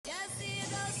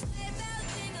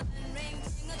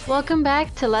Welcome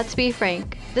back to Let's Be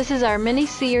Frank. This is our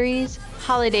mini-series,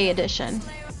 Holiday Edition.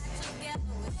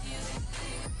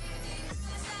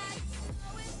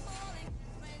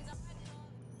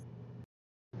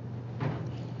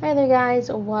 Hi there guys,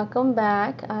 welcome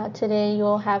back. Today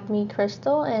you'll have me,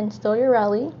 Crystal, and still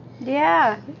Ureli.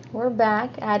 Yeah. We're back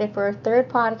at it for our third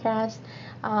podcast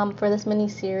for this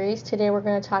mini-series. Today we're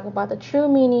going to talk about the true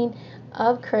meaning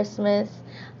of Christmas,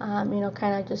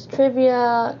 kind of just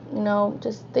trivia,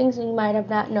 just things that you might have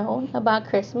not known about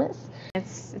Christmas.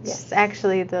 It's Yes.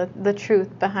 actually the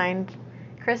truth behind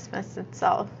Christmas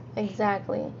itself.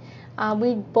 Exactly.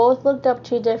 We both looked up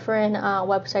two different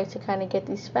websites to kind of get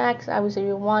these facts. Obviously,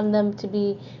 we want them to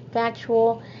be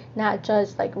factual, not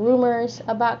just like rumors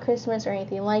about Christmas or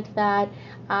anything like that.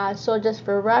 So just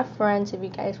for reference, if you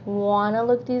guys want to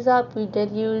look these up, we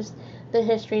did use the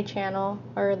History Channel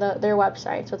or their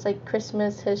website. So it's like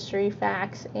Christmas history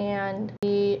facts, and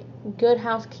the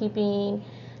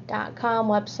goodhousekeeping.com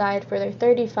website for their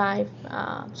 35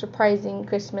 surprising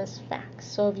Christmas facts.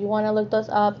 So if you want to look those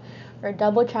up or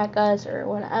double check us or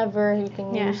whatever, you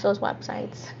can use those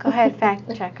websites. Go ahead, fact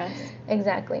check us.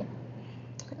 Exactly.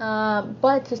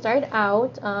 But to start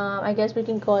out, I guess we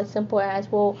can go as simple as,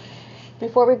 well,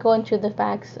 before we go into the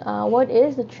facts, what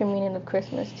is the true meaning of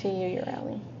Christmas to you,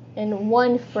 Ureli? In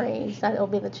one phrase, that will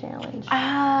be the challenge.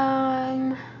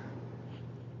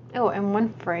 In one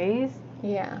phrase?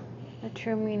 Yeah. The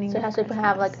true meaning So it of has to Christmas.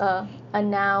 have like a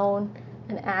noun,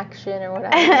 an action, or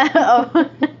whatever.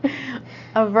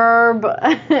 A verb.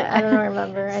 I don't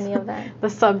remember any of that. The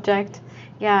subject.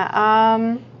 Yeah.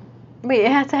 Wait,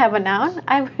 it has to have a noun?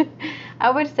 I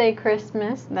would say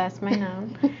Christmas. That's my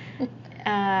noun.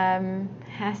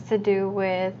 Has to do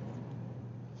with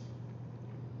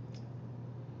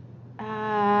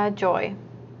joy.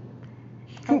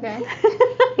 Okay.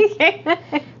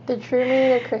 The true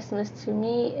meaning of Christmas to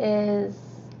me is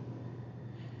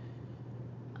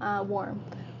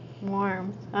warmth.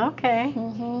 Warmth. Okay.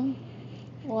 Mhm.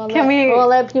 We'll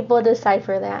let people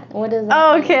decipher that. What is that?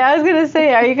 Oh, okay. I was gonna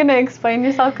say, are you gonna explain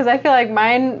yourself? Because I feel like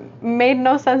mine made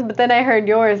no sense, but then I heard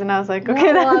yours, and I was like, okay.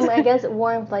 I guess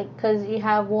warmth, like, because you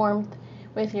have warmth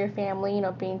with your family,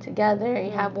 being together.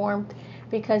 You have warmth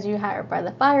because you are by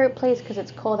the fireplace because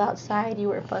it's cold outside. You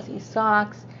wear fuzzy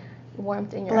socks.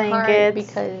 Warmth in your heart Blankets.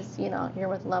 because you're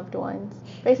with loved ones.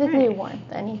 Basically, Right.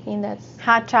 warmth. Anything that's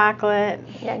Hot chocolate.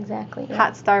 yeah, exactly. Yeah.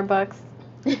 Hot Starbucks.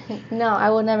 No, I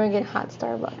will never get hot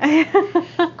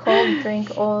Starbucks. Cold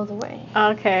drink all the way.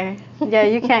 Okay. Yeah,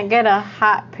 you can't get a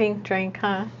hot pink drink,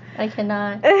 huh? I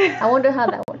cannot. I wonder how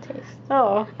that would taste.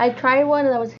 Oh. I tried one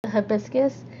that was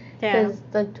hibiscus Yeah. because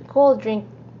the cold drink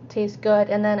tastes good,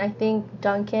 and then I think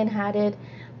Dunkin' had it,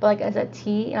 but like as a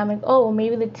tea, and I'm like, oh, well,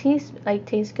 maybe the tea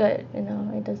tastes good.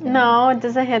 It doesn't. No, it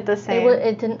doesn't hit the same.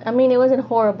 It didn't. I mean, it wasn't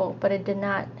horrible, but it did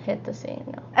not hit the same.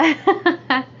 No.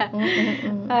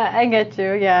 I get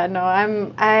you. Yeah, no,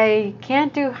 I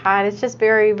can't do hot. It's just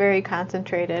very, very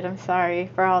concentrated. I'm sorry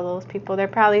for all those people. They're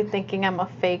probably thinking I'm a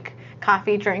fake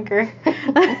coffee drinker.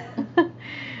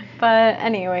 But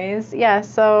anyways, yeah,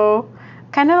 so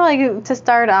kind of like to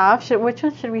start off, which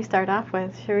one should we start off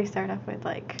with? Should we start off with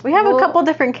we have a couple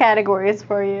different categories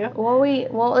for you. Well,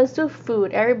 let's do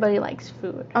food. Everybody likes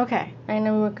food. Okay. I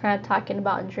know we were kind of talking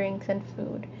about drinks and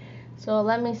food. So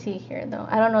let me see here, though.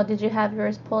 I don't know. Did you have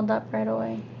yours pulled up right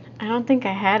away? I don't think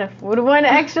I had a food one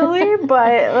actually,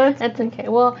 but let's. That's okay.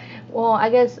 Well,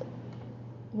 I guess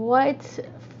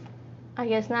I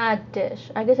guess not a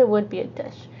dish. I guess it would be a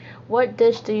dish. What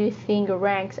dish do you think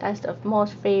ranks as the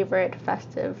most favorite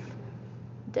festive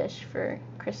dish for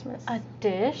Christmas? A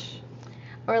dish?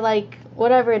 Or like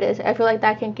whatever it is. I feel like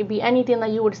that could be anything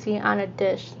that you would see on a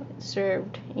dish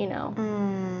served,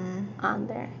 on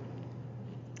there.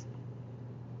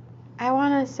 I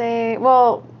want to say,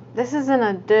 well, this isn't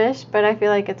a dish, but I feel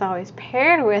like it's always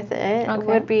paired with it. Okay.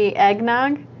 Would be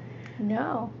eggnog?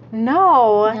 No.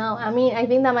 No. I mean, I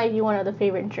think that might be one of the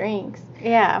favorite drinks.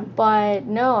 Yeah. But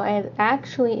no, it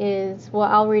actually is. Well,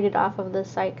 I'll read it off of the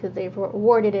site because they've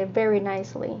worded it very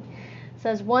nicely. It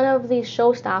says, one of the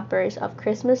showstoppers of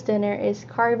Christmas dinner is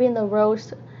carving the roast,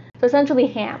 so essentially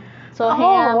ham. So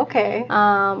ham. Okay.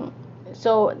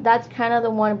 So that's kind of the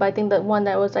one, but I think the one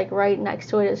that was like right next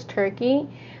to it is turkey.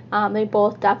 They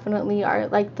both definitely are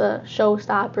like the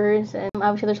showstoppers, and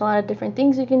obviously there's a lot of different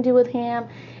things you can do with ham,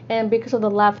 and because of the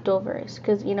leftovers,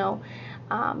 because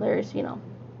there's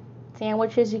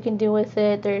sandwiches you can do with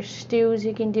it, there's stews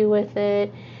you can do with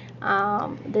it.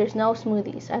 There's no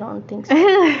smoothies, I don't think so.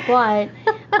 But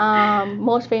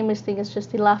most famous thing is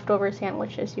just the leftover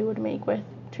sandwiches you would make with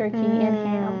turkey and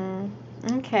ham.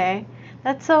 Okay.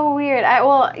 That's so weird.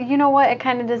 Well, you know what? It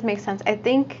kind of does make sense. I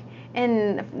think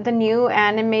in the new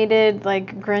animated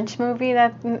like Grinch movie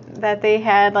that they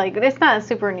had, like it's not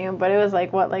super new, but it was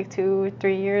like what, like 2,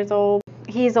 3 years old.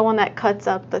 He's the one that cuts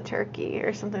up the turkey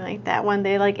or something like that when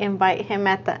they like invite him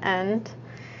at the end.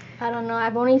 I don't know.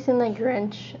 I've only seen the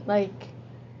Grinch, like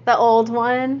The old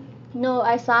one. no,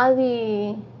 I saw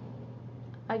the.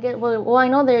 I get well. I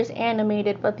know there's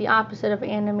animated, but the opposite of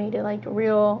animated, like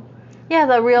real. Yeah,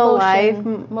 the real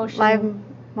motion,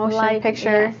 live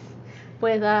picture. Yes,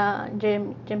 with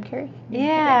Jim Carrey.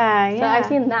 Yeah, So yeah. I've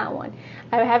seen that one.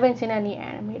 I haven't seen any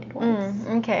animated ones.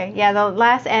 Okay, yeah, the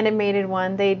last animated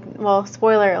one,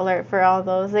 spoiler alert for all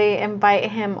those, they invite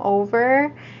him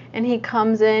over, and he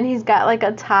comes in, he's got like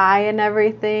a tie and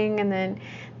everything, and then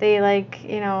they like,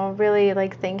 really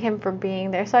like thank him for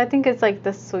being there. So I think it's like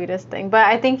the sweetest thing, but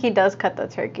I think he does cut the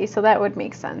turkey, so that would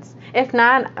make sense. If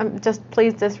not, just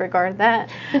please disregard that.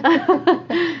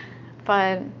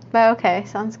 But okay,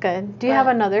 sounds good. Do you have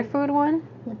another food one?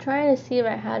 I'm trying to see if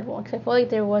I had one, because I feel like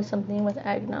there was something with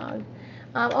eggnog.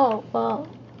 Well,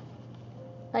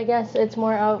 I guess it's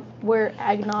more of where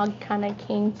eggnog kind of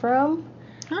came from.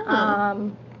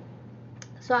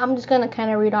 So I'm just going to kind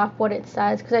of read off what it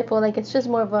says, because I feel like it's just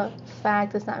more of a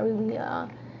fact. It's not really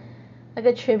like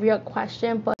a trivia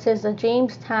question, but it says the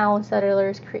Jamestown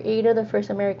settlers created the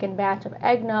first American batch of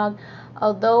eggnog,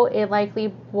 although it likely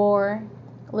bore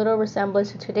little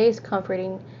resemblance to today's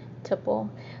comforting tipple.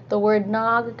 The word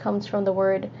nog comes from the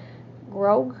word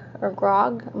grog,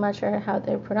 I'm not sure how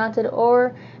they pronounce it,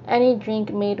 or any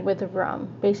drink made with rum.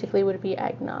 Basically would be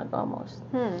eggnog almost.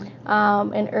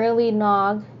 An early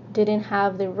nog didn't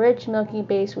have the rich milky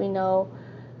base we now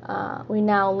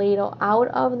ladle out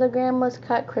of the grandma's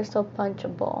cut crystal punch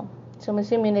bowl. So I'm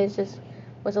assuming it just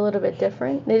was a little bit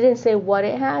different. They didn't say what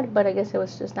it had, but I guess it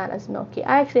was just not as milky.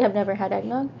 I actually have never had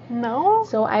eggnog. No?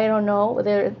 So I don't know.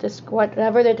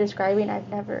 Whatever they're describing, I've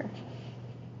never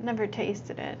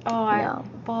tasted it. No.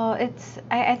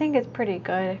 I think it's pretty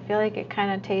good. I feel like it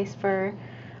kind of tastes for,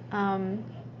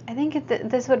 I think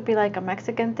this would be like a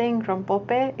Mexican thing,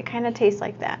 rompope. It kind of tastes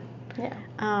like that. Yeah.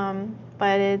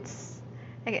 But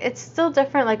it's still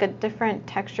different, like a different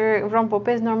texture. Rompope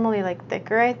is normally like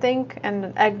thicker, I think,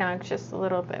 and eggnog's just a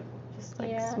little bit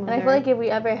smoother. And I feel like if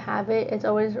we ever have it, it's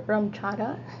always rum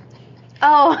chata.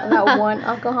 Oh. That one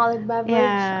alcoholic beverage.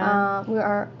 Yeah.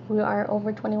 We are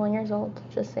over 21 years old,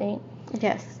 just saying.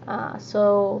 Yes.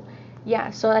 So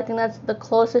I think that's the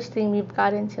closest thing we've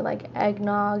gotten to like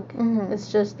eggnog.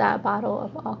 It's just that bottle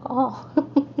of alcohol.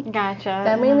 Gotcha.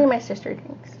 That mainly my sister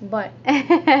drinks, but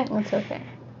it's okay.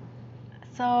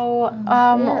 So,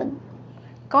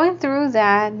 going through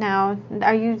that now,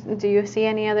 do you see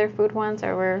any other food ones,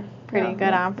 or we're pretty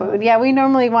good on food? Yeah, we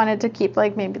normally wanted to keep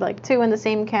like maybe like two in the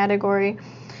same category.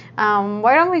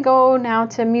 Why don't we go now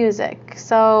to music?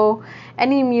 So,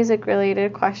 any music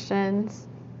related questions?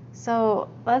 So,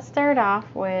 let's start off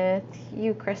with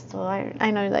you, Crystal. I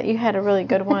know that you had a really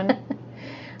good one.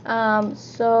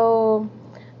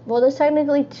 Well, there's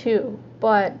technically two,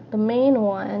 but the main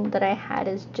one that I had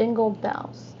is Jingle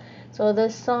Bells. So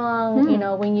this song,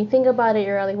 when you think about it,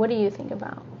 Yureli, what do you think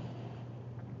about?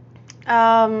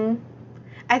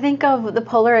 I think of the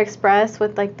Polar Express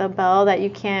with like the bell that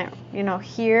you can't,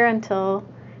 hear until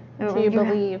you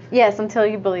believe. Yes, until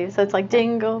you believe. So it's like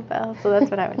Jingle Bells. So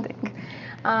that's what I would think.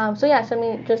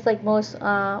 Just like most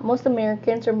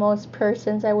Americans or most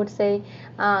persons, I would say,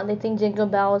 they think Jingle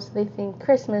Bells, they think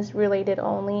Christmas related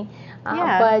only.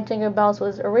 But Jingle Bells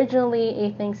was originally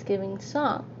a Thanksgiving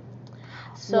song.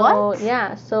 So, what?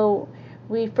 Yeah, so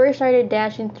we first started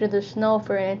dashing through the snow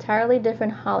for an entirely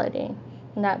different holiday,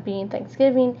 that being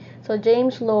Thanksgiving. So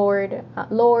James Lord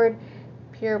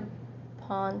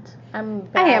Pierpont,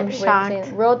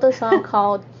 wrote the song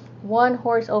called One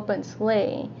Horse Open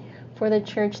Sleigh for the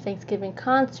church Thanksgiving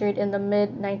concert in the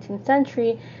mid-19th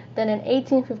century. Then in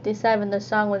 1857, the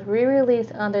song was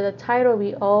re-released under the title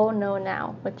we all know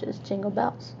now, which is Jingle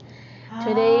Bells.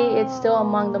 Today, it's still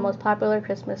among the most popular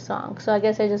Christmas songs. So I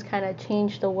guess I just kind of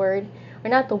changed the word, or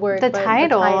not the word, but the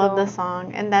title of the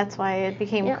song, and that's why it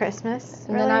became Christmas.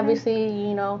 And then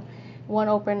obviously,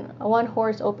 one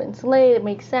horse open sleigh. It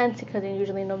makes sense because it's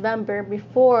usually November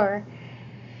before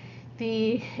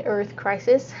the Earth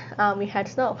crisis. We had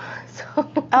snow. So.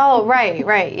 Oh,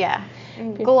 right, yeah.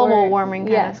 Global warming.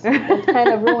 It kind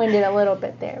of ruined it a little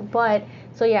bit there. But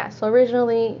so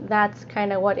originally that's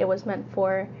kind of what it was meant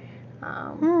for.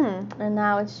 And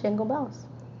now it's Jingle Bells.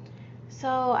 So,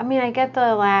 I mean, I get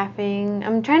the laughing.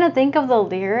 I'm trying to think of the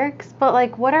lyrics, but,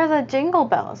 like, what are the jingle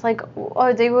bells? Like,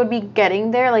 they would be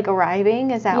getting there, like, arriving?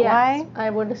 Is that why?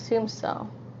 I would assume so.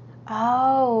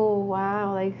 Oh,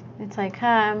 wow. Like it's like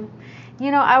I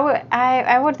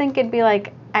would think it'd be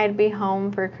like I'd be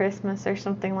home for Christmas or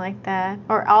something like that,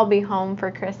 or I'll be home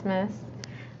for Christmas.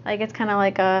 Like it's kind of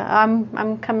like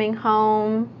I'm coming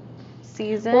home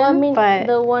season, Well, I mean, but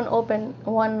the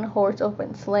one horse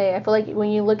open sleigh. I feel like when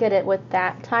you look at it with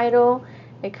that title,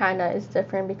 it kind of is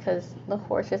different because the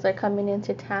horses are coming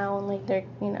into town, like they're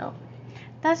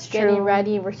that's getting true.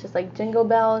 ready versus like jingle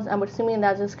bells. I'm assuming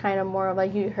that's just kind of more of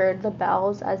like you heard the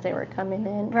bells as they were coming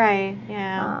in. Right.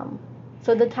 Yeah.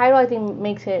 So the title I think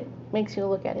makes you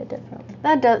look at it differently.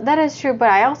 That is true, but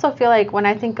I also feel like when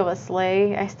I think of a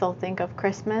sleigh, I still think of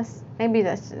Christmas. Maybe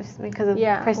that's just because of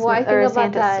Christmas well, I think or about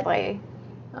Santa's that. sleigh.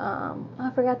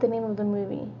 I forgot the name of the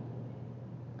movie.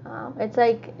 It's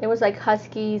like it was like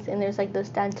Huskies, and there's like this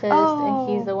dentist, and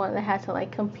he's the one that has to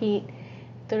like compete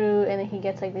through, and then he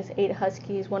gets like these 8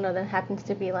 Huskies. One of them happens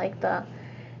to be like the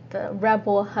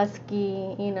rebel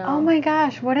Husky, Oh my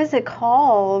gosh, what is it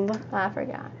called? I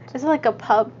forgot. Is it like a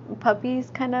puppies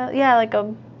kind of? Yeah, like a.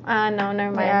 No,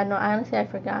 never mind. Yeah, no, honestly, I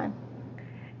forgot.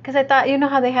 Because I thought,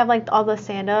 how they have like all the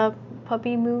Santa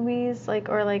puppy movies,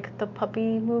 or like the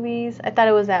puppy movies. I thought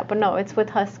it was that, but no, it's with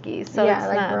Huskies. So yeah, it's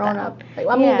like not grown that. up. Like,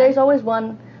 I mean, there's always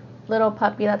one little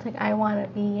puppy that's like, I want to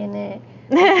be in it.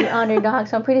 Like the underdog.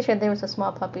 So I'm pretty sure there was a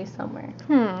small puppy somewhere.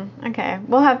 Okay.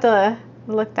 We'll have to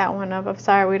look that one up. I'm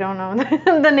sorry, we don't know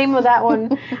the name of that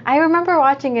one. I remember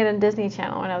watching it in Disney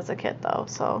Channel when I was a kid, though.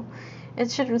 So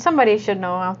somebody should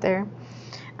know out there.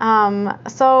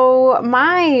 So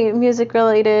my music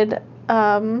related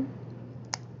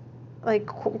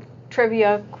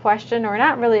trivia question, or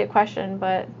not really a question,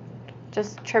 but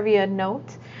just trivia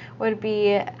note, would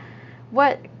be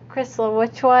Crystal,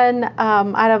 which one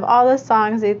out of all the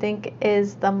songs do you think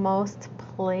is the most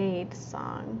played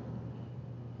song?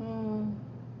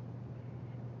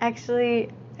 Actually,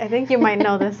 I think you might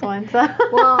know this one. So.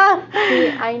 Well, see,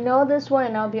 I know this one,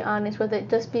 and I'll be honest with it,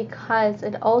 just because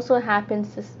it also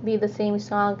happens to be the same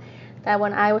song that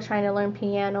when I was trying to learn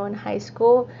piano in high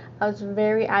school, I was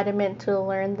very adamant to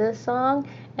learn this song,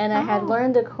 and I had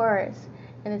learned the chorus,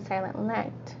 and it's Silent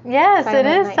Night. Yes, it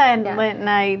is Silent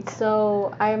Night.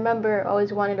 So I remember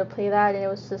always wanting to play that, and it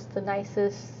was just the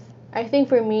nicest. I think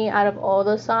for me, out of all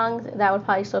the songs, that would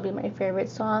probably still be my favorite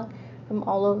song from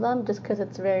all of them, just because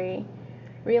it's very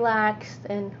relaxed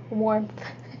and warmth.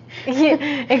 Yeah,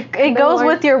 it goes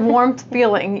with your warmth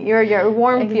feeling, your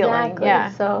warm feeling.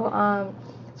 Yeah.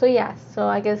 So yes. So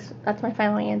I guess that's my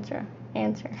final answer.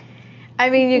 I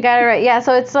mean, you got it right. Yeah.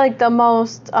 So it's like the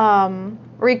most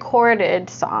recorded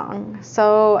song.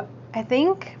 So I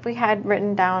think we had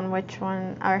written down which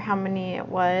one or how many it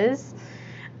was.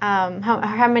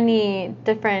 How many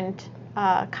different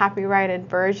copyrighted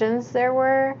versions there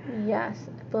were. Yes,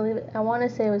 I want to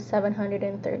say it was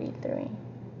 733.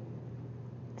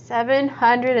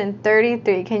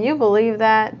 733. Can you believe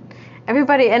that?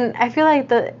 Everybody, and I feel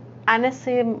like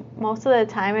honestly, most of the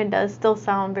time it does still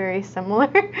sound very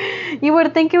similar. You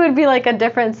would think it would be like a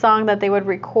different song that they would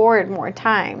record more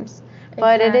times.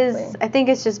 But It is, I think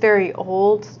it's just very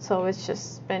old, so it's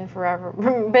just been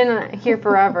here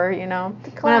forever, It's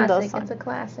a classic. It's a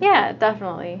classic. Yeah,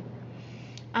 definitely.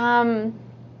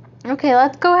 Okay,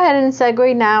 let's go ahead and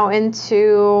segue now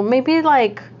into maybe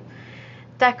like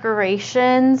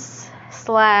decorations /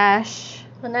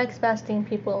 the next best thing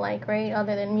people like, right?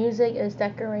 Other than music is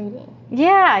decorating.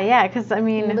 Yeah, because I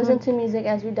mean, you listen to music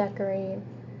as you decorate.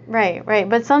 Right.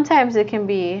 But sometimes it can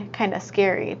be kind of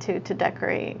scary to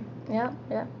decorate. Yeah,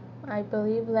 I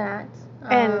believe that.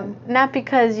 And not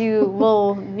because you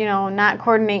will, not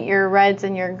coordinate your reds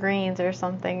and your greens or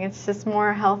something. It's just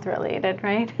more health related,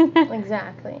 right?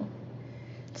 Exactly.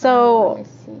 So let me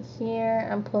see here.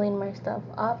 I'm pulling my stuff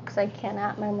up because I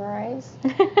cannot memorize.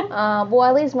 Well,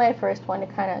 at least my first one to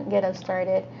kind of get us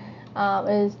started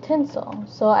is tinsel.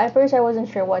 So at first I wasn't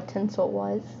sure what tinsel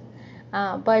was,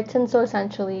 but tinsel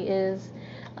essentially is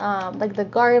like the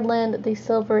garland, the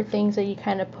silver things that you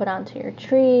kind of put onto your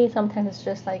tree. Sometimes it's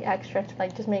just like extra to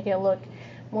like just make it look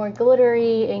more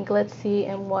glittery and glitzy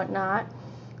and whatnot.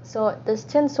 So this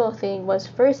tinsel thing was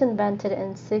first invented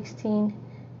in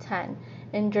 1610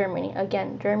 in Germany.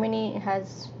 Again, Germany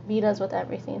has beat us with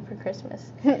everything for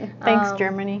Christmas. Thanks,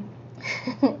 Germany.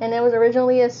 And it was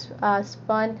originally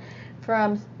spun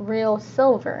from real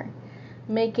silver,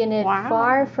 making it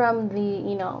far from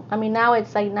the, I mean, now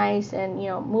it's like nice and,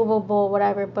 movable,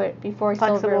 whatever, but before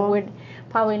flexible. Silver would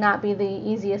probably not be the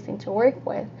easiest thing to work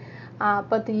with.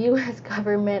 But the U.S.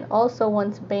 government also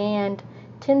once banned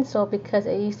tinsel because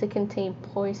it used to contain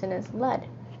poisonous lead,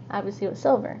 obviously with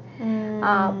silver.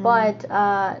 But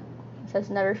says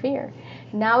never fear.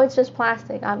 Now it's just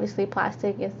plastic. Obviously,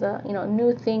 plastic is the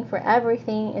new thing for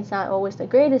everything. It's not always the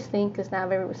greatest thing because it's not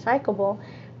very recyclable,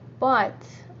 but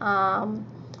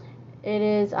it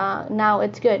is now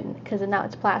it's good because now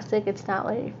it's plastic. It's not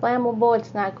like flammable.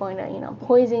 It's not going to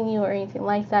poison you or anything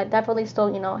like that. Definitely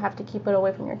still have to keep it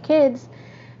away from your kids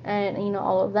and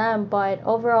all of them. But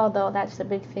overall, though, that's the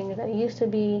big thing, that it used to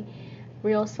be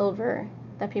real silver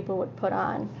that people would put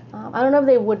on. I don't know if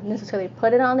they would necessarily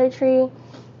put it on their tree,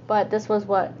 but this was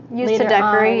what used to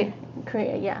decorate.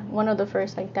 One of the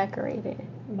first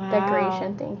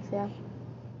decoration things. Yeah.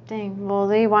 Dang. Well,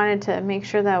 they wanted to make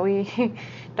sure that we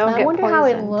don't get I wonder poisoned. how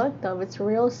it looked though. It's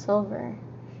real silver.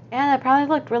 Yeah, that probably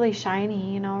looked really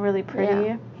shiny. really pretty.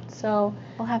 Yeah. So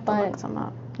we'll have to look some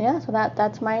up. Yeah. So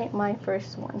that's my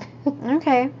first one.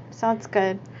 Okay. Sounds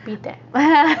good. Beat that.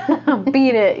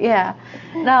 Beat it. Yeah.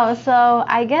 No. So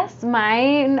I guess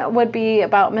mine would be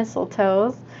about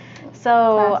mistletoes.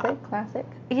 So classic.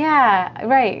 Yeah,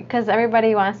 right. Because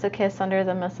everybody wants to kiss under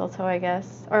the mistletoe, I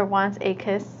guess, or wants a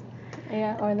kiss.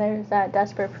 Yeah, or there's that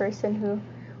desperate person who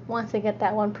wants to get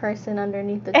that one person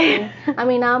underneath the tree. I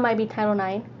mean, now it might be Title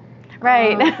IX.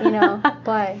 Right.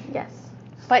 But yes.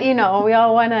 But we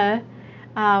all want to.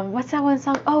 What's that one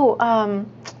song? Oh,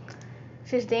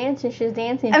 she's dancing.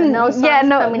 But no songs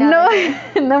coming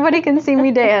out. Nobody can see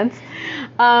me dance.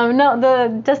 No,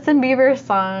 the Justin Bieber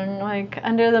song,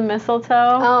 Under the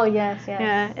Mistletoe. Oh, yes.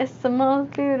 Yeah, it's the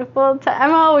most beautiful time.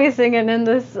 I'm always singing in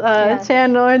this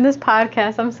channel, or in this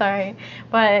podcast, I'm sorry.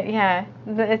 But yeah,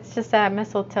 it's just that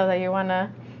mistletoe that you want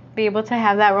to be able to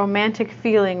have that romantic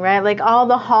feeling, right? Like all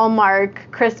the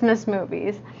Hallmark Christmas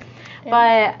movies.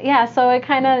 Yeah. But yeah, so it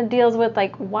kind of deals with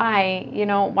why,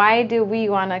 why do we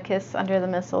want to kiss under the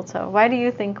mistletoe? Why do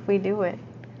you think we do it?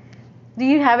 Do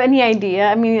you have any idea?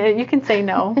 I mean, you can say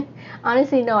no.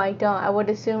 Honestly, no, I don't. I would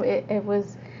assume it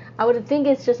was. I would think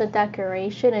it's just a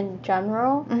decoration in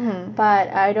general, but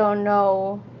I don't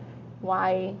know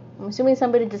why. I'm assuming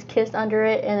somebody just kissed under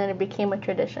it and then it became a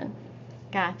tradition.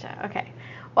 Gotcha. Okay.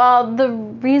 Well, the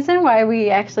reason why we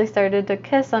actually started to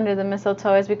kiss under the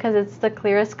mistletoe is because it's the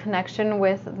clearest connection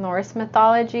with Norse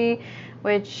mythology,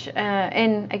 which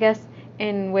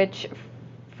in which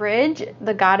Frigg,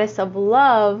 the goddess of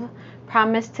love,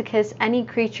 promised to kiss any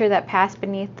creature that passed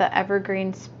beneath the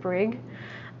evergreen sprig.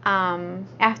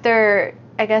 After,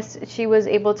 I guess, she was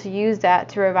able to use that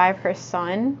to revive her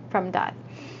son from death.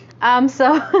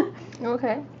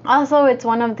 Okay. Also, it's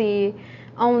one of the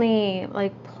only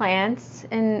plants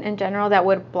in general that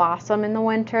would blossom in the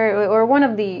winter, or one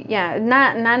of the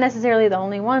not necessarily the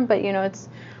only one, but it's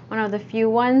one of the few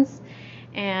ones.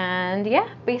 And yeah,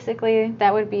 basically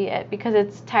that would be it, because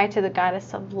it's tied to the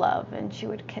goddess of love, and she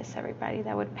would kiss everybody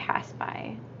that would pass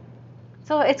by.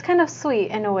 So it's kind of sweet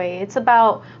in a way. It's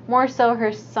about more so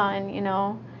her son,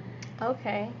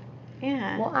 Okay.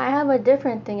 Yeah. Well, I have a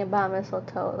different thing about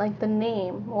mistletoe, the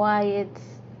name, why it's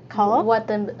called, what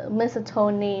the mistletoe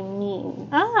name means.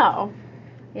 Oh.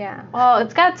 Yeah. Well,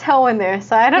 it's got toe in there,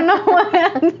 so I don't know what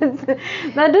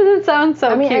that doesn't sound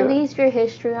so cute. At least your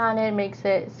history on it makes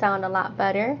it sound a lot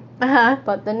better.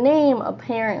 But the name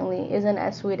apparently isn't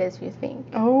as sweet as you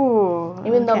think. Oh.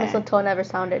 Even though mistletoe never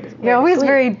sounded very You're always sweet.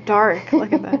 very dark.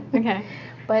 Look at that. Okay.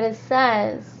 But it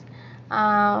says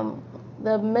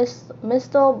the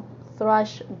mistle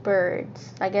thrush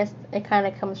birds. I guess it kind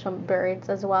of comes from birds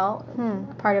as well.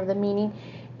 Part of the meaning.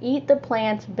 Eat the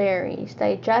plant's berries,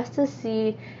 digest the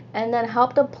seed, and then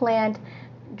help the plant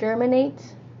germinate.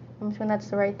 I'm assuming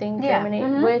that's the right thing. Yeah.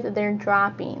 Germinate with their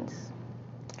droppings.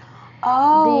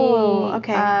 Oh,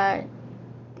 okay.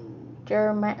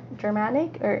 Germanic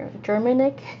Germany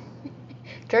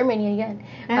again.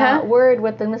 Word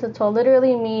with the mistletoe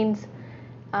literally means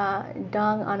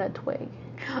dung on a twig.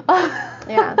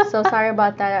 Yeah, so sorry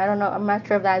about that. I don't know. I'm not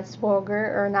sure if that's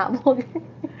vulgar or not vulgar.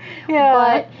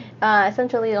 Yeah. But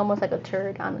essentially almost like a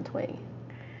turd on a twig.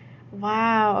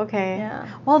 Wow, okay. Yeah.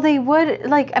 Well, they would,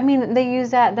 they use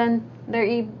that, then they're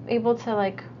able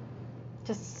to,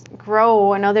 just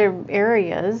grow in other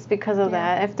areas because of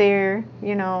that, if they're,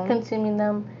 consuming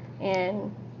them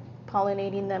and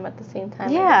pollinating them at the same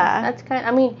time. Yeah. That's kind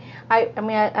of, I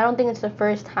don't think it's the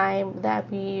first time that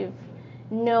we've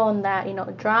known that,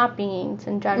 droppings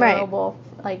in general will,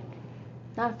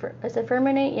 is it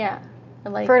fermentate? Yeah.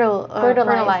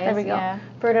 Fertilize. There we go. Yeah.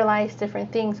 Fertilize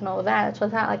different things and all of that. So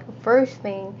it's not the first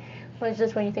thing, but it's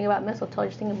just when you think about mistletoe, you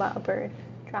just think about a bird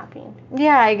dropping.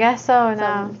 Yeah, I guess so.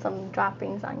 Some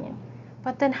droppings on you.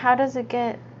 But then how does it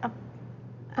get up?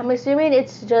 I'm assuming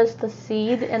it's just the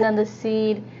seed, and then the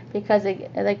seed, because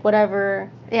it whatever.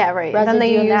 Yeah, right. Residue then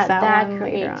they use that one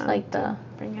creates the.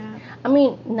 Bring it up. I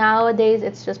mean, nowadays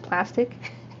it's just plastic.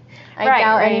 I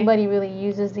doubt anybody really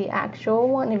uses the actual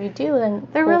one. If you do, then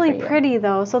they're really pretty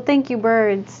though. So thank you,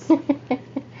 birds.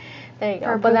 There you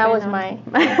go. But that was my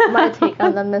take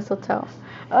on the mistletoe.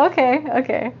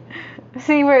 Okay.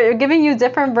 See, we're giving you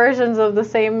different versions of the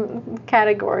same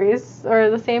categories or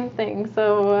the same thing.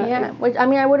 So yeah, which I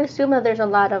mean, I would assume that there's a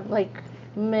lot of like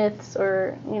myths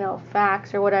or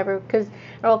facts or whatever, because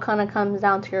it all kind of comes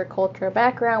down to your cultural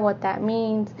background, what that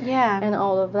means, and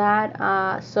all of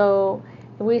that. So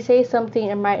if we say something,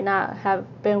 it might not have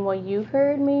been what you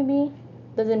heard. Maybe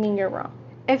doesn't mean you're wrong.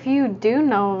 If you do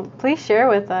know, please share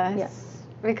with us. Yes,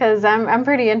 because I'm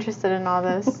pretty interested in all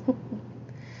this.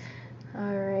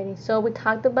 Alrighty, so we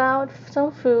talked about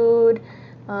some food,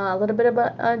 a little bit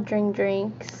about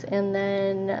drinks, and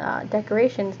then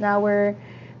decorations. Now we're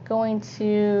going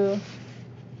to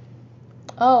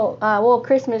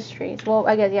Christmas trees. Well,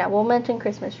 I guess we'll mention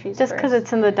Christmas trees just because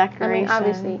it's in the decorations. I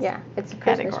mean, obviously, it's a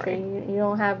Christmas tree. You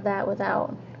don't have that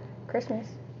without Christmas.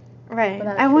 Right.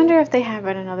 I wonder if they have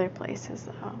it in other places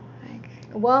though.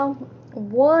 Well,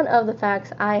 one of the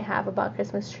facts I have about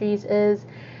Christmas trees is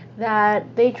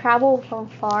that they travel from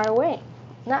far away.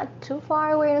 Not too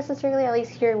far away necessarily, at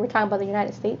least here we're talking about the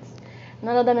United States.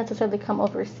 None of them necessarily come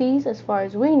overseas as far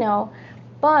as we know,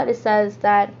 but it says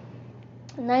that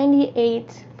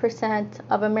 98%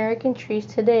 of American trees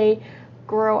today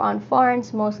grow on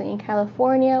farms, mostly in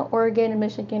California, Oregon,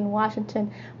 Michigan,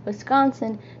 Washington,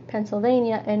 Wisconsin,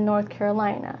 Pennsylvania, and North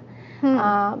Carolina.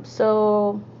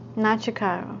 So not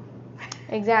Chicago.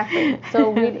 Exactly. So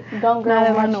we don't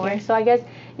grow much here. So I guess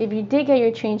if you did get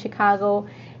your tree in Chicago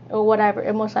or whatever,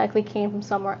 it most likely came from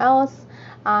somewhere else.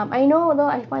 I know, though,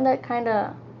 I find that kind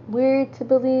of weird to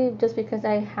believe, just because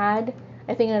I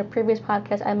think in a previous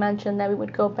podcast I mentioned that we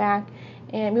would go back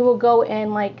and we will go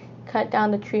and like cut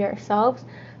down the tree ourselves.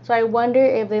 So I wonder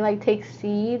if they like take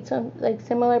seeds from like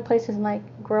similar places and like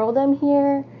grow them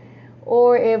here,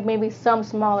 or if maybe some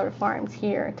smaller farms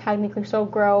here technically so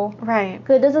grow. Right.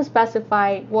 Because it doesn't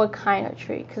specify what kind of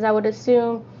tree. Because I would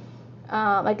assume,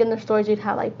 like in the stores, you'd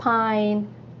have like pine.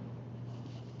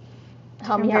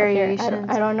 Help me out here.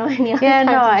 I don't know any other types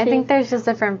of I think there's just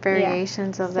different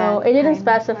variations of that. So it didn't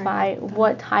specify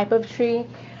what type of tree,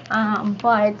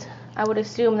 but I would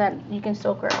assume that you can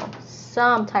still grow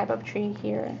some type of tree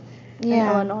here in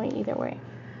Illinois either way.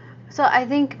 So I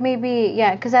think maybe,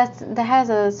 because that has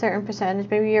a certain percentage.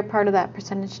 Maybe you're part of that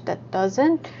percentage that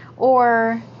doesn't.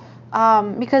 Or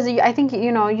because I think,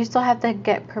 you still have to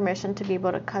get permission to be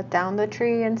able to cut down the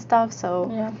tree and stuff.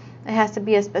 So it has to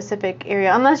be a specific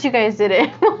area. Unless you guys did it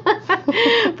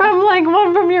from like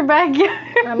one from your backyard.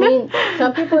 I mean,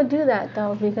 some people do that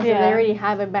though, because they already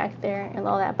have it back there and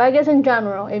all that. But I guess in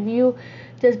general, if you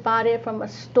just bought it from a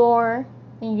store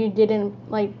and you didn't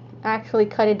like actually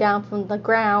cut it down from the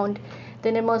ground,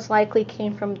 then it most likely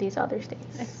came from these other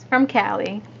states. It's from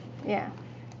Cali. Yeah.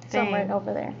 Somewhere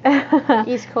over there.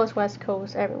 East Coast, West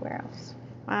Coast, everywhere else.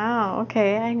 Wow,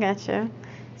 okay, I gotcha.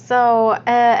 So,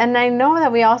 and I know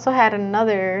that we also had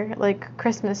another, like,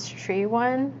 Christmas tree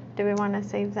one. Do we want to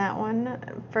save that one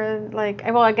for, like,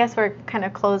 well, I guess we're kind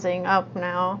of closing up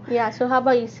now. Yeah, so how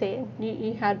about you say it?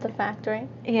 You had the fact, right?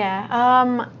 Yeah,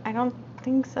 I don't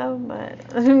think so,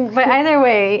 but either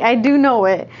way, I do know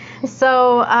it.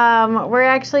 So, we're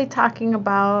actually talking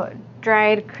about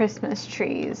dried Christmas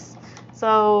trees.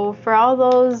 So, for all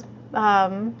those,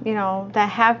 that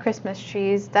have Christmas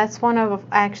trees, that's one of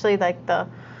actually, like, the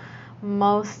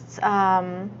most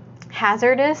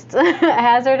hazardous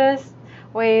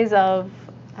ways of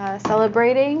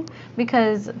celebrating,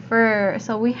 because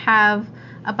we have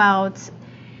about,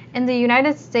 in the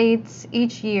United States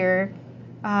each year,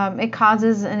 it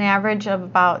causes an average of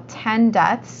about 10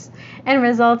 deaths and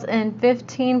results in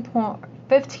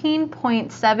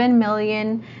 $15.7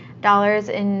 million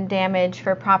in damage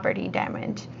for property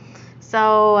damage.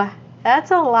 So that's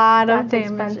a lot of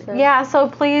damage. Expensive. Yeah, so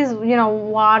please,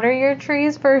 water your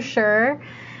trees for sure.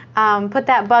 Put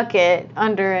that bucket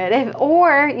under it.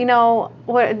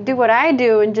 Do what I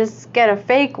do and just get a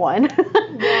fake one.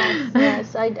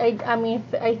 Yes. I mean,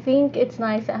 I think it's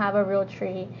nice to have a real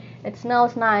tree. It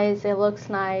smells nice, it looks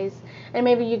nice, and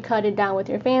maybe you cut it down with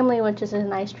your family, which is a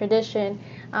nice tradition.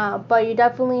 But you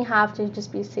definitely have to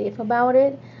just be safe about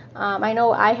it. I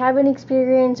know I haven't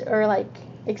experienced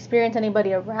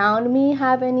anybody around me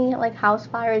have any like house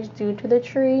fires due to the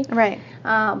tree. Right.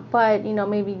 But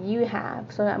maybe you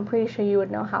have, so I'm pretty sure you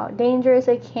would know how dangerous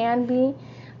it can be.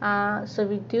 So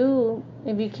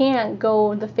if you can't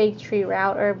go the fake tree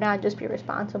route, or if not, just be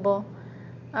responsible.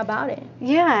 about it.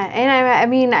 Yeah, and I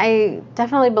mean, I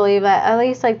definitely believe that at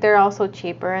least like they're also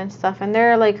cheaper and stuff, and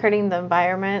they're like hurting the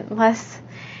environment less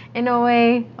in a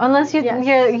way. Unless you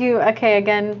okay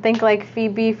again think like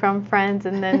Phoebe from Friends,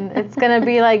 and then it's gonna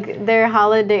be like their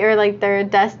holiday or like their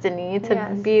destiny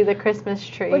to be the Christmas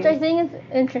tree. Which I think is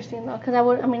interesting though, because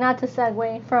I mean not to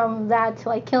segue from that to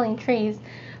like killing trees,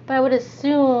 but I would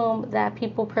assume that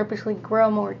people purposely grow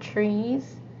more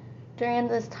trees during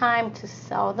this time to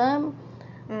sell them.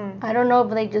 I don't know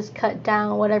if they just cut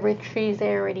down whatever trees they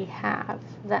already have.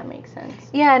 If that makes sense.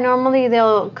 Yeah, normally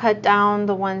they'll cut down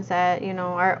the ones that,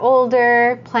 are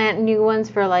older, plant new ones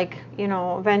for like,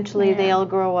 eventually they'll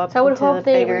grow up so I would into hope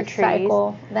the they bigger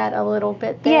recycle trees. that a little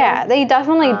bit there. Yeah, they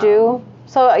definitely do.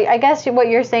 So I guess what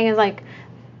you're saying is like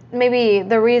maybe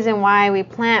the reason why we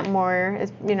plant more is,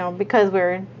 because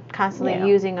we're constantly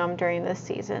using them during this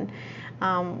season,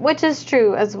 which is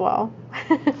true as well.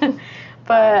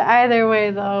 But either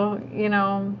way, though,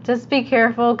 just be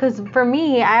careful. Because for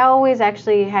me, I always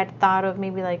actually had thought of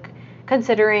maybe like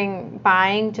considering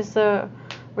buying just a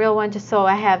real one, just so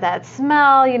I have that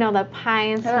smell, the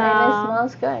pine smell. And it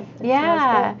smells good.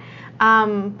 Smells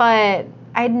good. But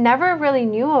I never really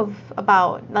knew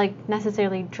about like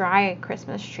necessarily dry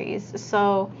Christmas trees.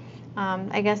 So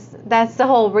I guess that's the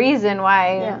whole reason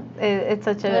why it's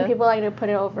such a. And then people like to put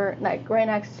it over like right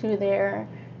next to their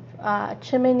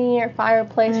chimney or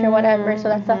fireplace or whatever. So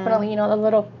that's definitely the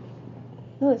little.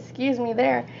 Oh, excuse me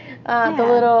there. The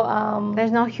little.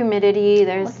 There's no humidity.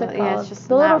 There's it's just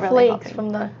the little really flakes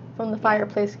helping. from the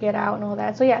fireplace get out and all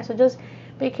that. So just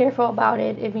be careful about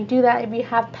it. If you do that, if you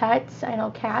have pets, I know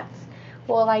cats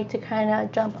will like to kind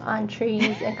of jump on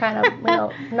trees and kind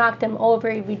of knock them over.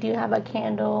 If you do have a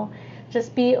candle,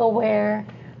 just be aware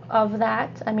of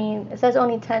that. I mean, it says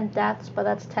only 10 deaths, but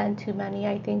that's 10 too many,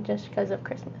 I think, just because of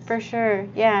Christmas. For sure,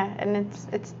 yeah, and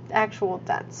it's actual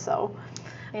deaths, so.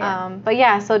 Yeah. But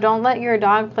yeah, so don't let your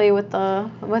dog play with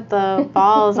the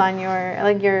balls on your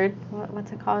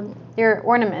what's it called? Your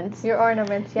ornaments. Your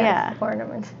ornaments, yes. Yeah.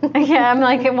 Ornaments. Yeah, I'm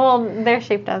like, well, they're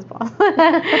shaped as balls. But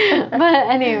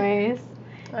anyways.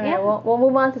 All right, well, we'll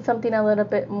move on to something a little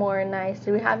bit more nice.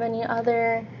 Do we have any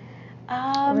other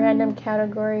random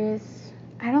categories?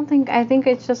 I think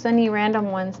it's just any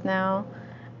random ones now.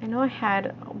 I know I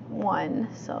had one,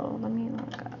 so let me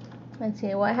look up. Let's see.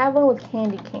 Well, I have one with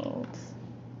candy canes.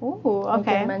 Ooh,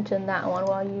 okay. I can mention that one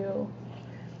while you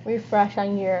refresh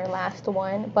on your last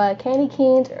one. But candy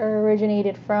canes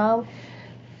originated from,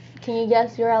 can you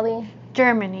guess, Ureli?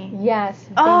 Germany. Yes.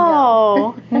 Bingo.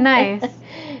 Oh, nice.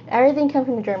 Everything comes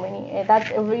from Germany. If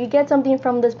you get something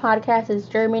from this podcast, it's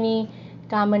Germany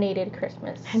dominated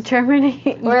Christmas.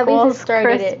 Germany or at least it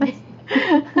started it.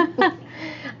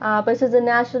 But this is a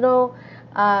national.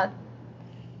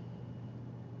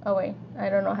 Oh wait, I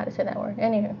don't know how to say that word.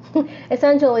 Anyway,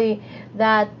 essentially,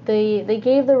 that they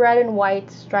gave the red and white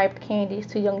striped candies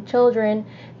to young children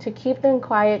to keep them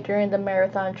quiet during the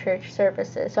marathon church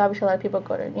services. So obviously, a lot of people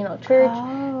go to church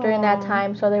during that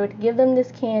time, so they would give them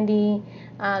this candy.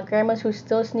 Grandmas who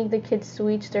still sneak the kids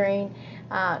sweets during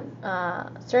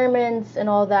sermons and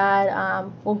all that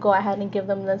will go ahead and give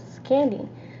them this candy.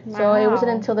 Wow. So it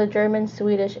wasn't until the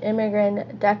German-Swedish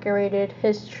immigrant decorated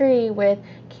his tree with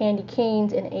candy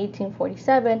canes in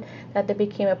 1847 that they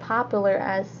became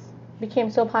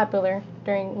so popular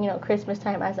during Christmas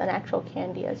time as an actual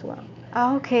candy as well.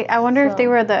 Oh, okay. I wonder if they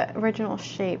were the original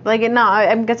shape.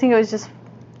 I'm guessing it was just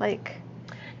like.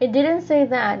 It didn't say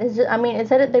that. It's just, it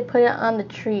said that they put it on the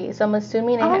tree, so I'm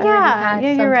assuming they already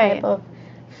had some type of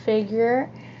figure.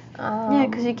 Yeah,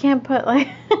 because you can't put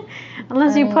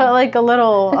unless you put like a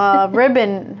little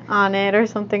ribbon on it or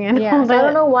something. And yeah, so I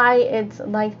don't know why it's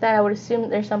like that. I would assume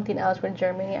there's something else with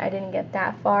Germany. I didn't get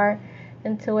that far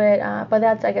into it, but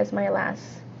that's, I guess, my last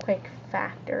quick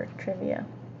fact or trivia.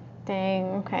 Dang,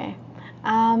 okay.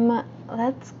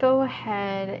 Let's go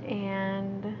ahead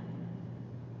and...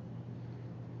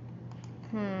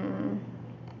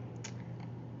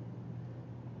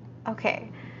 Okay.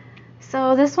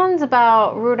 So this one's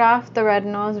about Rudolph the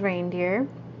Red-Nosed Reindeer.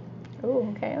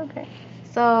 Oh, okay.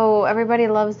 So everybody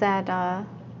loves that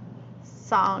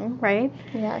song, right?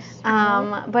 Yes.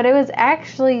 But it was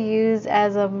actually used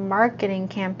as a marketing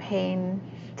campaign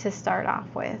to start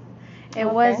off with. It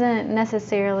wasn't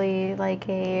necessarily like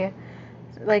a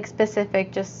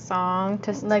specific just song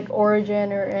to like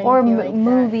origin or anything or like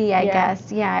movie, that. I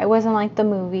guess. Yeah, it wasn't like the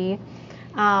movie.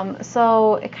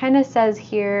 So it kind of says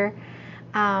here.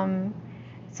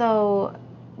 So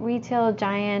retail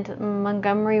giant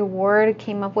Montgomery Ward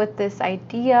came up with this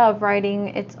idea of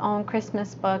writing its own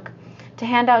Christmas book to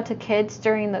hand out to kids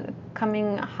during the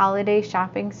coming holiday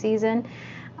shopping season.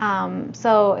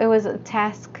 So it was a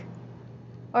task,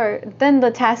 or then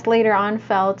the task later on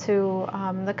fell to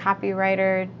the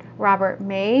copywriter Robert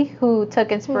May, who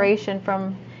took inspiration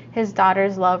from his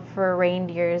daughter's love for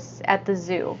reindeers at the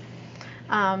zoo.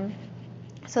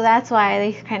 So that's why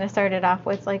they kind of started off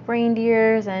with like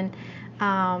reindeers, and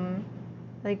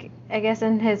like I guess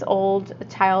in his old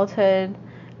childhood,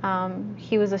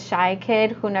 he was a shy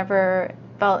kid who never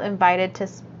felt invited to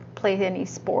play any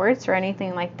sports or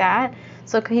anything like that.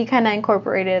 So he kind of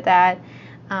incorporated that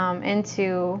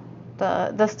into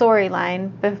the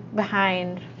storyline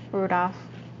behind Rudolph.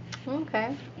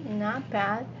 Okay, not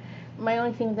bad. My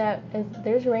only thing that is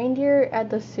there's reindeer at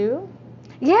the zoo.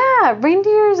 Yeah,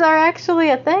 reindeers are actually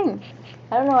a thing.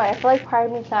 I don't know. I feel like part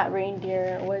of me thought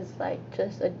reindeer was like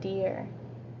just a deer.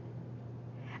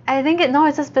 I think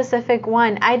it's a specific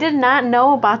one. I did not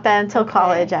know about that until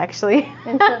college, actually.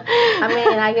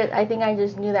 I think I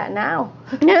just knew that now.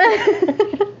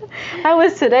 I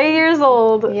was today years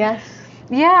old. Yes.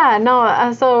 Yeah,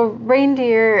 no, so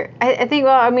reindeer, I think,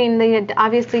 well, I mean, they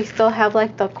obviously still have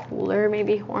like the cooler,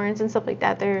 maybe horns and stuff like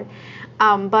that. They're,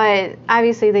 but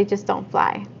obviously they just don't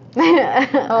fly.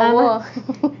 Oh,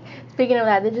 well, speaking of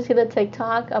that, did you see the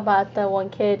TikTok about the one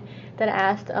kid that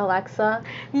asked Alexa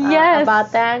yes.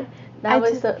 about that?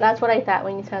 That's what I thought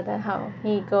when you said that, how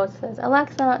he says,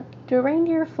 Alexa, do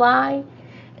reindeer fly?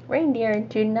 Reindeer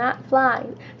do not fly.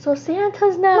 So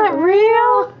Santa's not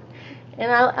real? And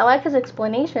I like his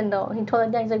explanation, though. He told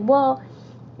the dad, he's like, well,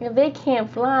 if they can't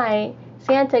fly,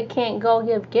 Santa can't go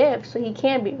give gifts, so he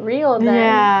can't be real then.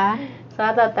 Yeah. So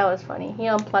I thought that was funny. He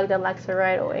unplugged Alexa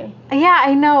right away. Yeah,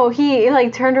 I know. He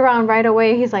like turned around right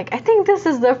away. He's like, I think this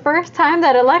is the first time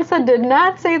that Alexa did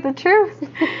not say the truth,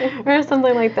 or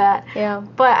something like that. Yeah.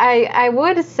 But I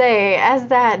would say, as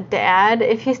that dad,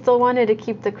 if he still wanted to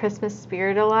keep the Christmas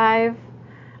spirit alive,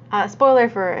 spoiler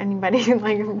for anybody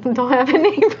like don't have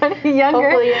anybody younger.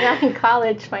 Hopefully you're not in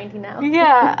college finding out.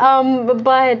 Yeah.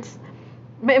 But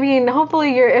I mean,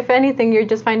 hopefully if anything, you're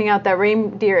just finding out that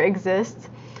reindeer exists.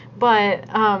 But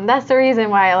that's the reason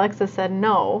why Alexa said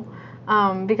no,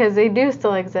 because they do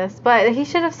still exist. But he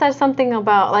should have said something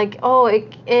about like, oh,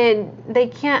 they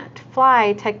can't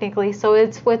fly technically, so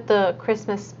it's with the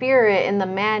Christmas spirit and the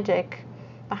magic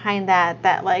behind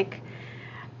that like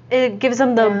it gives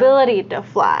them the ability to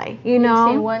fly. You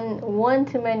know. See one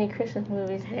too many Christmas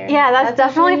movies there. Yeah, that's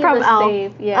definitely from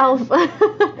Elf. Yeah. Elf.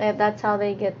 Yeah, that's how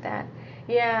they get that.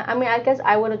 Yeah, I mean, I guess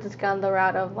I would have just gone the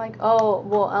route of like, oh,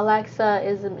 well, Alexa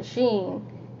is a machine.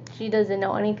 She doesn't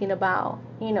know anything about,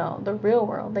 the real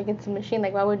world. Like, it's a machine.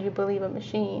 Like, why would you believe a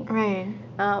machine? Right.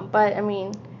 But, I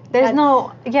mean... There's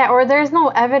no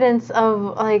evidence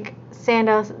of, like,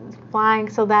 Santa flying,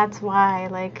 so that's why,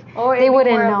 like, or they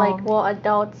wouldn't more know. Like, well,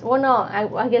 adults... Well, no,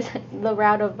 I guess the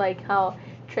route of, like, how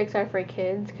tricks are for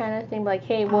kids kind of thing. Like,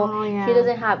 hey, well, she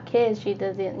doesn't have kids. She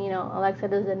doesn't, Alexa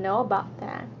doesn't know about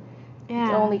that. Yeah.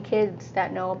 It's only kids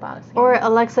that know about Santa. Or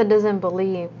Alexa doesn't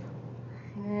believe.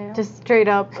 Yeah. Just straight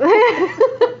up. Well,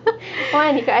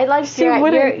 Annika, I liked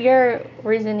your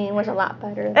reasoning was a lot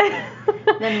better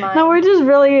than mine. No, we're just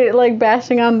really like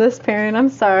bashing on this parent. I'm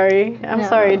sorry. I'm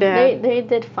sorry, Dad. They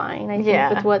did fine. I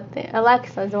think with what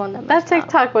Alexa is the one that messed That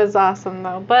TikTok was awesome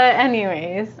though. But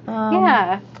anyways,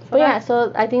 yeah.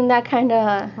 So I think that kind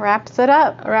of wraps it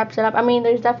up. I mean,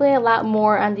 there's definitely a lot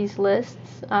more on these lists.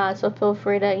 So feel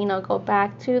free to, go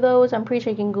back to those. I'm pretty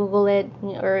sure you can Google it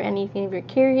or anything if you're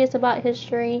curious about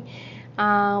history.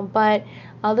 But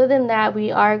other than that,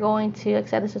 we are going to, like I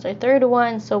said, this is our third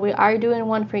one. So we are doing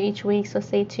one for each week. So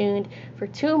stay tuned for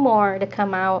 2 more to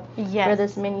come out for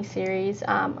this mini series.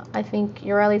 I think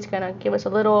Ureli's going to give us a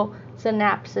little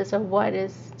synopsis of what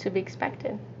is to be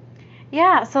expected.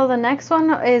 Yeah, so the next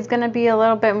one is going to be a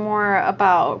little bit more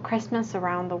about Christmas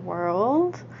around the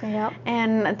world. Yep.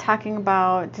 And talking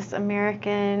about just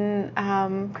American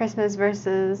Christmas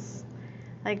versus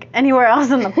like anywhere else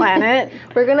on the planet.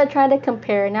 We're going to try to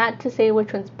compare, not to say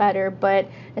which one's better, but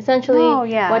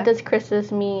essentially what does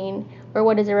Christmas mean or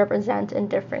what does it represent in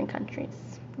different countries.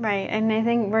 Right, and I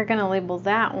think we're going to label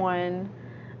that one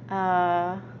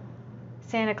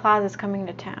Santa Claus is coming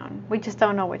to town. We just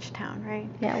don't know which town, right?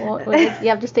 Yeah, well, you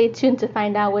have to stay tuned to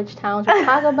find out which towns we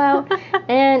talk about.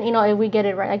 And, if we get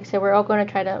it right, like I said, we're all going to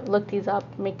try to look these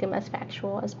up, make them as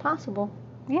factual as possible.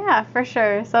 Yeah, for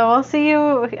sure. So we'll see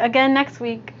you again next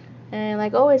week. And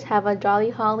like always, have a jolly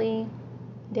holly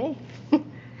day.